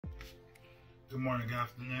Good morning, good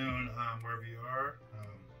afternoon, wherever you are.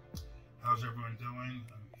 How's everyone doing?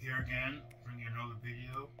 I'm here again, bringing another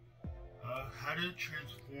video. How to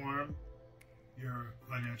transform your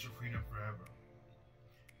financial freedom forever.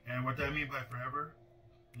 And what I mean by forever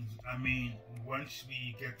is, once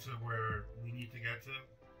we get to where we need to get to,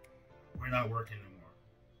 we're not working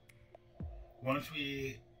anymore. Once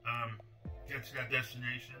we get to that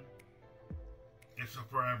destination, it's a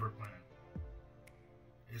forever plan.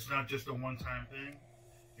 It's not just a one-time thing,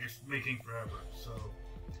 it's making forever. So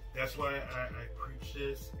that's why I preach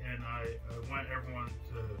this, and I want everyone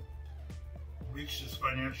to reach this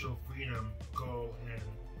financial freedom goal and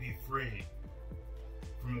be free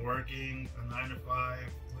from working a 9-to-5,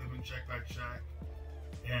 living check by check,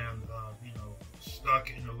 and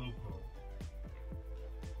stuck in a loophole.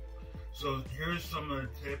 So here's some of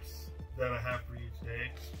the tips that I have for you today.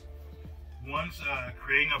 One's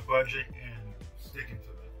creating a budget and sticking to it.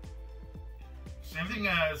 Same thing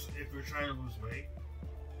as if you're trying to lose weight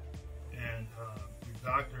and your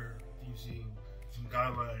doctor gives you some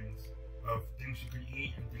guidelines of things you can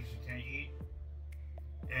eat and things you can't eat,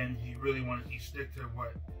 and you really want to stick to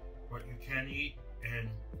what you can eat, and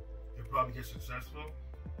you'll probably get successful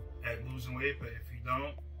at losing weight. But if you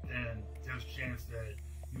don't, then there's a chance that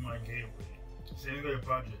you might gain weight. Same with a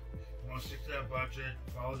budget. You want to stick to that budget,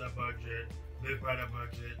 follow that budget, live by that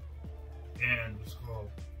budget, and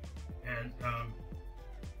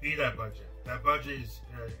be that budget. That budget is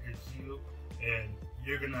you, and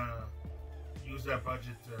you're gonna use that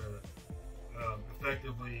budget to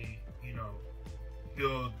effectively,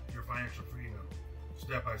 build your financial freedom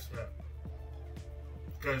step by step.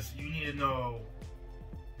 Because you need to know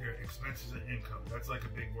your expenses and income. That's like a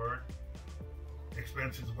big word.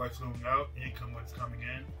 Expenses, what's going out; income, what's coming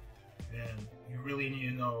in. And you really need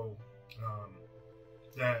to know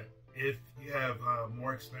that if you have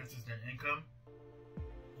more expenses than income,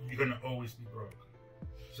 you're going to always be broke.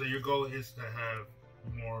 So your goal is to have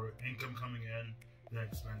more income coming in than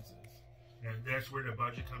expenses. And that's where the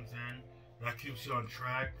budget comes in. That keeps you on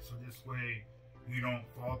track, so this way you don't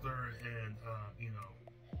falter and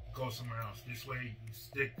go somewhere else. This way you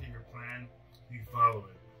stick to your plan, you follow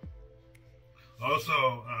it.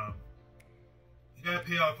 Also, you gotta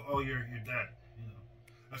pay off all your debt,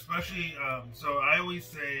 especially, so I always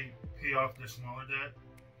say pay off the smaller debt,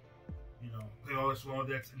 pay all the small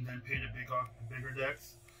debts and then pay the bigger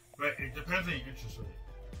debts, but it depends on your interest rate.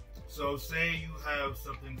 So say you have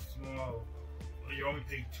something small, you only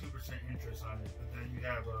pay 2% interest on it, but then you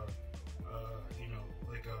have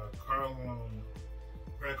like a car loan,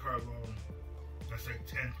 credit card loan, that's like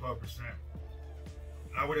 10-12%.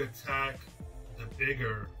 I would attack the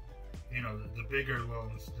bigger, the bigger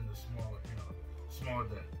loans than the smaller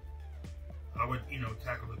debt. I would,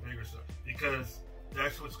 tackle the bigger stuff, because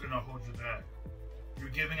that's what's going to hold you back. You're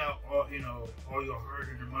giving out all your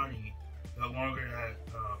hard-earned money the longer that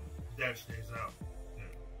debt stays out. Yeah.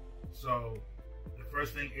 So the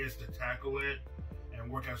first thing is to tackle it and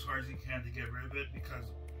work as hard as you can to get rid of it,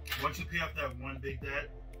 because once you pay off that one big debt,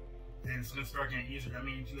 then it's going to start getting easier. That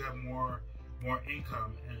means you have more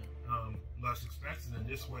income and less expenses, and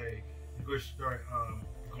this way you're going to start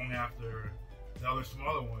going after the other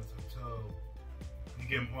smaller ones until you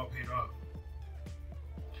get them all paid off.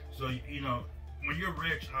 So when you're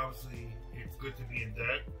rich, obviously it's good to be in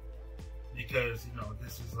debt, because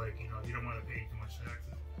this is like you don't want to pay too much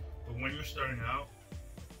taxes. But when you're starting out,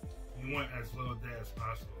 you want as little debt as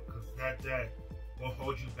possible, because that debt will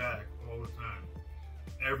hold you back all the time.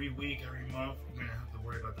 Every week, every month, you're gonna have to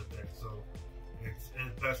worry about the debt. So it's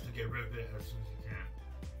best to get rid of it as soon as you can.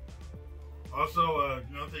 Also,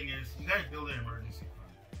 another thing is you gotta build an emergency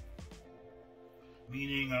fund.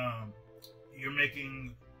 Meaning, you're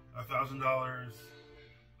making $1,000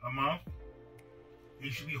 a month,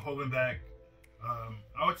 you should be holding back,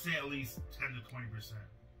 I would say at least 10 to 20%.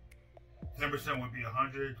 10% would be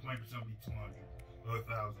 100, 20% would be 200 or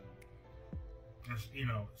 1,000.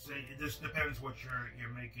 It just depends what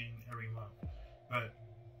you're making every month. But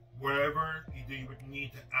wherever you do, you would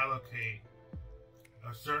need to allocate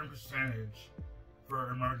a certain percentage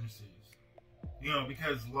for emergencies.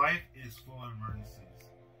 Because life is full of emergencies.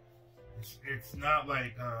 It's not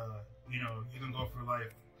like you can go through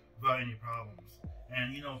life without any problems.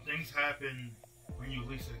 And things happen when you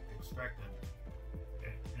least expect them.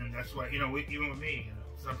 And that's why even with me,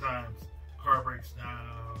 sometimes car breaks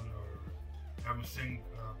down, or having sink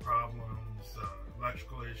problems,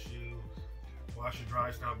 electrical issue, washer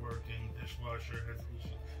dry stop working, dishwasher has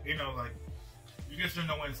issues. You just don't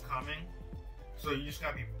know when it's coming, so you just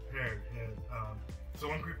gotta be prepared. And so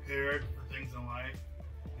when prepared for things in life,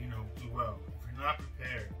 do well. If you're not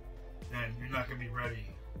prepared, then and you're not going to be ready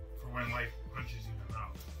for when life punches you in the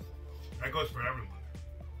mouth. That goes for everyone.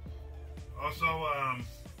 Also, I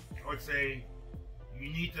would say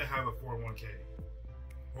you need to have a 401k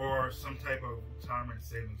or some type of retirement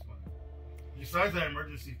savings fund. Besides that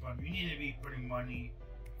emergency fund, you need to be putting money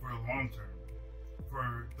for the long term,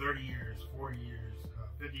 for 30 years, 40 years,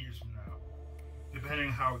 50 years from now, depending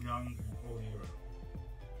on how young and old you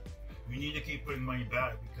are. You need to keep putting money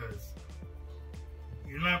back because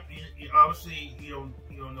obviously you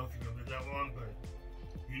don't know if you're gonna live that long, but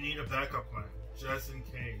you need a backup plan just in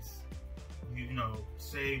case.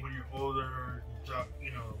 Say when you're older, your job,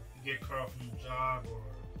 you get cut off from your job, or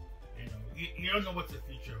you don't know what the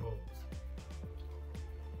future holds.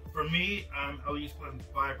 For me, I'm at least putting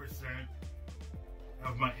 5%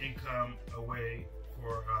 of my income away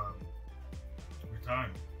for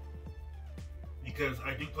retirement, because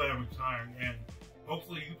I do plan on retiring, and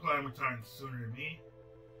hopefully you plan on retiring sooner than me.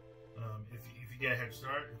 If you get a head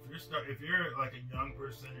start, if you're like a young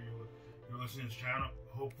person and you're listening to this channel,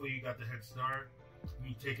 hopefully you got the head start and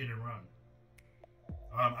you take it and run.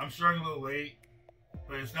 I'm starting a little late,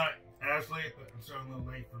 but it's not as late, but I'm starting a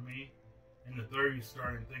little late for me. In the 30s,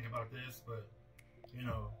 starting to think about this, but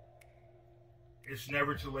it's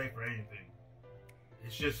never too late for anything.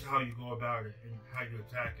 It's just how you go about it and how you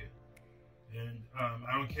attack it. And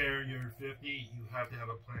I don't care, you're 50, you have to have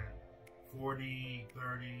a plan. 40,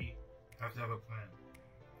 30, have to have a plan.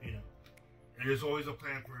 There's always a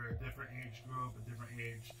plan for a different age group, a different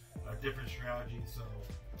age, a different strategy. So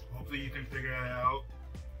hopefully you can figure that out,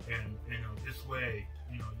 and this way,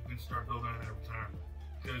 you can start building on that retirement.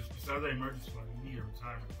 Because besides that emergency fund, you need a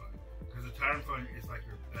retirement fund. Because the retirement fund is like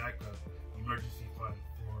your backup emergency fund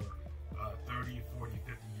for 30, 40,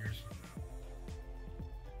 50 years from now.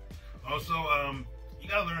 Also, you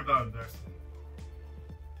gotta learn about investing.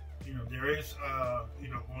 There is,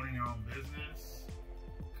 owning your own business.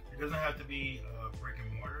 It doesn't have to be brick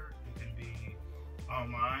and mortar. It can be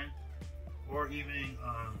online, or even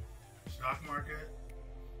stock market,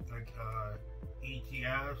 like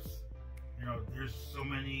ETFs. There's so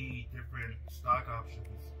many different stock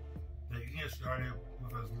options that you can get started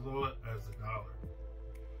with as little as $1.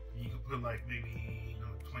 You can put like maybe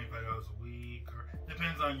 $25 a week, or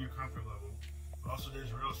depends on your comfort level. Also,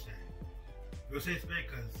 there's real estate. Real estate's big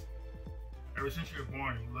because ever since you were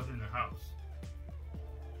born, you lived in a house,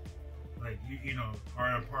 like or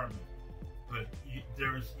an apartment. But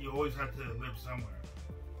you always have to live somewhere,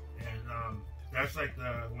 and that's like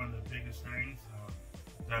one of the biggest things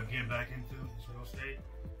that I'm getting back into is real estate.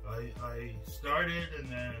 I started and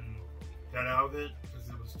then got out of it because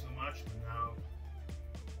it was too much, but now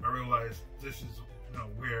I realize this is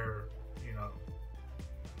where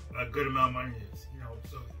a good amount of money is.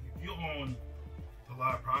 So if you own a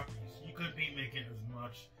lot of properties, you could be making as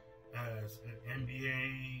much as an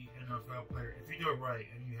NBA, NFL player if you do it right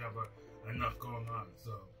and you have enough going on.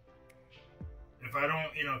 So if I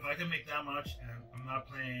don't, if I can make that much and I'm not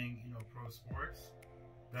playing, pro sports,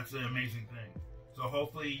 that's an amazing thing. So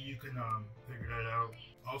hopefully you can figure that out.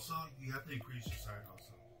 Also, you have to increase your side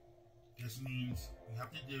hustle. This means you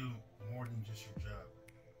have to do more than just your job.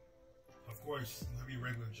 Of course, you have your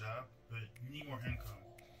regular job, but you need more income.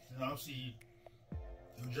 And obviously,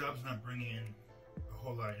 your job's not bringing in a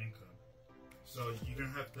whole lot of income. So you're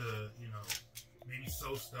gonna have to, maybe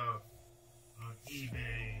sell stuff on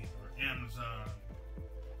eBay or Amazon,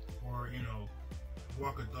 or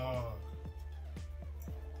walk a dog.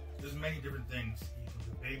 There's many different things you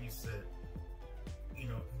can do. Babysit,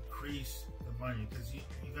 increase the money, because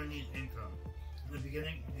you're gonna need income. In the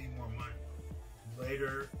beginning, you need more money.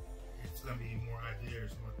 Later, it's gonna be more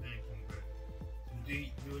ideas, more thinking. But you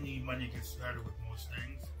do need money to get started with most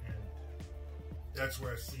things, and that's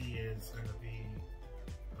where I see is gonna be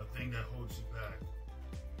a thing that holds you back.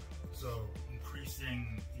 So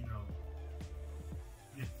increasing,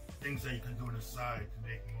 things that you can do on the side to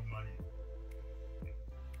make more money.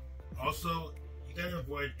 Also, you gotta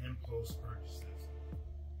avoid impulse purchases,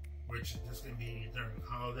 which this can be during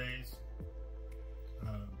holidays.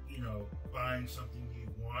 Buying something you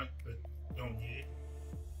want but don't need.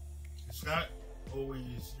 It's not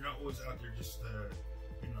always, you're not always out there just to,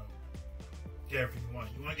 get everything you want.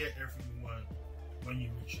 You want to get everything you want when you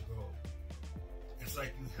reach your goal. It's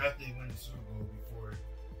like you have to win the Super Bowl before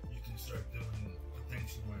you can start doing the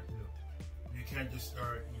things you want to do. You can't just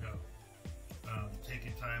start,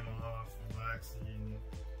 taking time off, relaxing,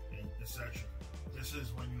 and etc. This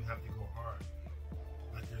is when you have to go hard.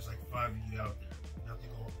 Like there's like 5 of you out there. You have to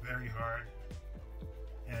go very hard.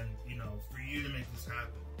 And, for you to make this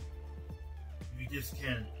happen, you just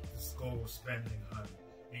can't just go spending on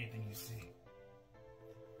anything you see.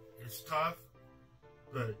 it's tough,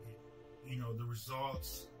 but you know, the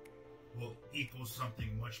results will equal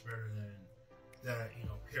something much better than that, you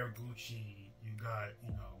know, pair of Gucci you got,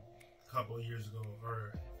 you know, a couple of years ago,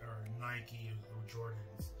 or Nike or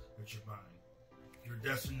Jordans that you're buying. Your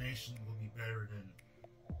destination will be better than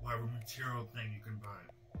whatever material thing you can buy.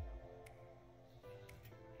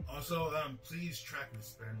 Also, please track your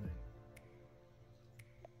spending,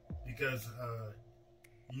 because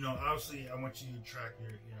you know, obviously I want you to track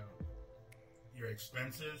your, you know, your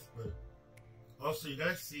expenses, but also you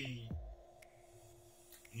gotta see,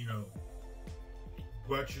 you know,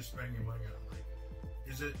 what you're spending your money on. Like,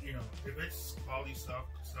 is it, you know, if it's quality stuff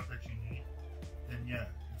that you need, then yeah,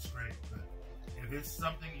 it's great. But if it's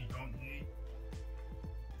something you don't need,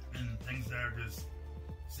 and things that are just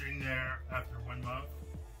sitting there after 1 month,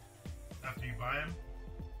 after you buy them,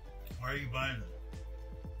 why are you buying them?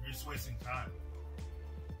 You're just wasting time.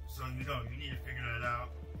 So, you know, you need to figure that out.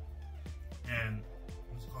 And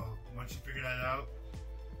what's it called? Once you figure that out,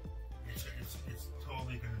 it's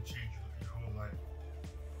totally going to change your whole life.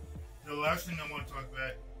 The last thing I want to talk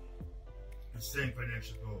about is setting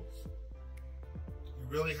financial goals. You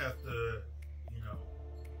really have to, you know,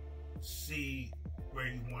 see where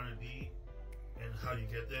you want to be and how you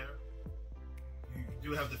get there. You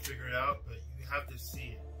do have to figure it out, but you have to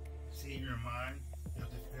see it. See it in your mind. You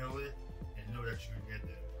have to feel it and know that you're going to get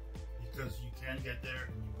there. Because you can get there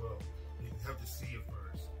and you will. You have to see it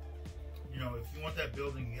first. You know, if you want that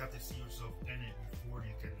building, you have to see yourself in it before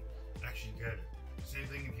you can actually get it. Same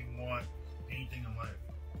thing if you want anything in life.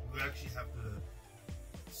 You actually have to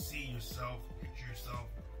see yourself, picture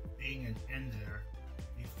yourself being in there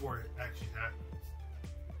before it actually happens.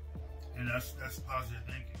 And that's positive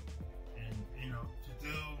thinking. And, you know, to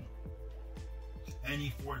do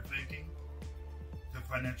any forward thinking to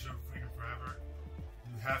financial freedom forever,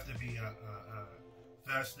 you have to be a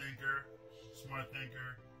fast thinker, smart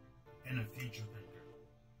thinker, and a future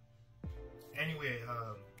thinker. Anyway,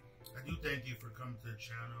 I do thank you for coming to the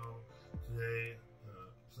channel today.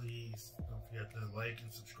 Please don't forget to like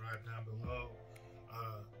and subscribe down below.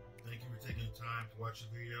 Thank you for taking the time to watch the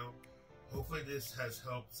video. Hopefully this has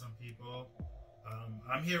helped some people.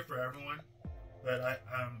 I'm here for everyone, but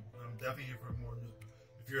I'm definitely here for more new.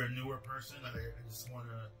 If you're a newer person, I just want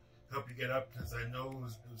to help you get up, because I know it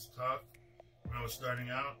was tough when I was starting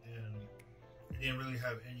out, and I didn't really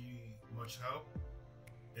have much help.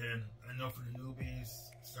 And I know for the newbies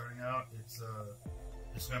starting out, it's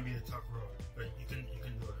gonna be a tough road, but you can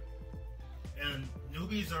do it. And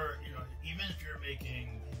newbies are, you know, even if you're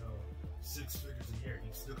making, you know, 6 figures a year,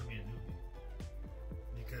 you still can be a newbie,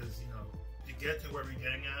 because, you know, to get to where we're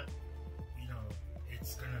getting at, you know,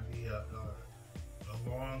 it's gonna be a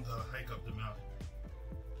long hike up the mountain.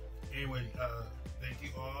 Anyway, thank you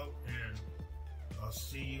all, and I'll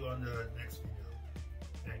see you on the next video.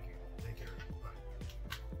 Thank you.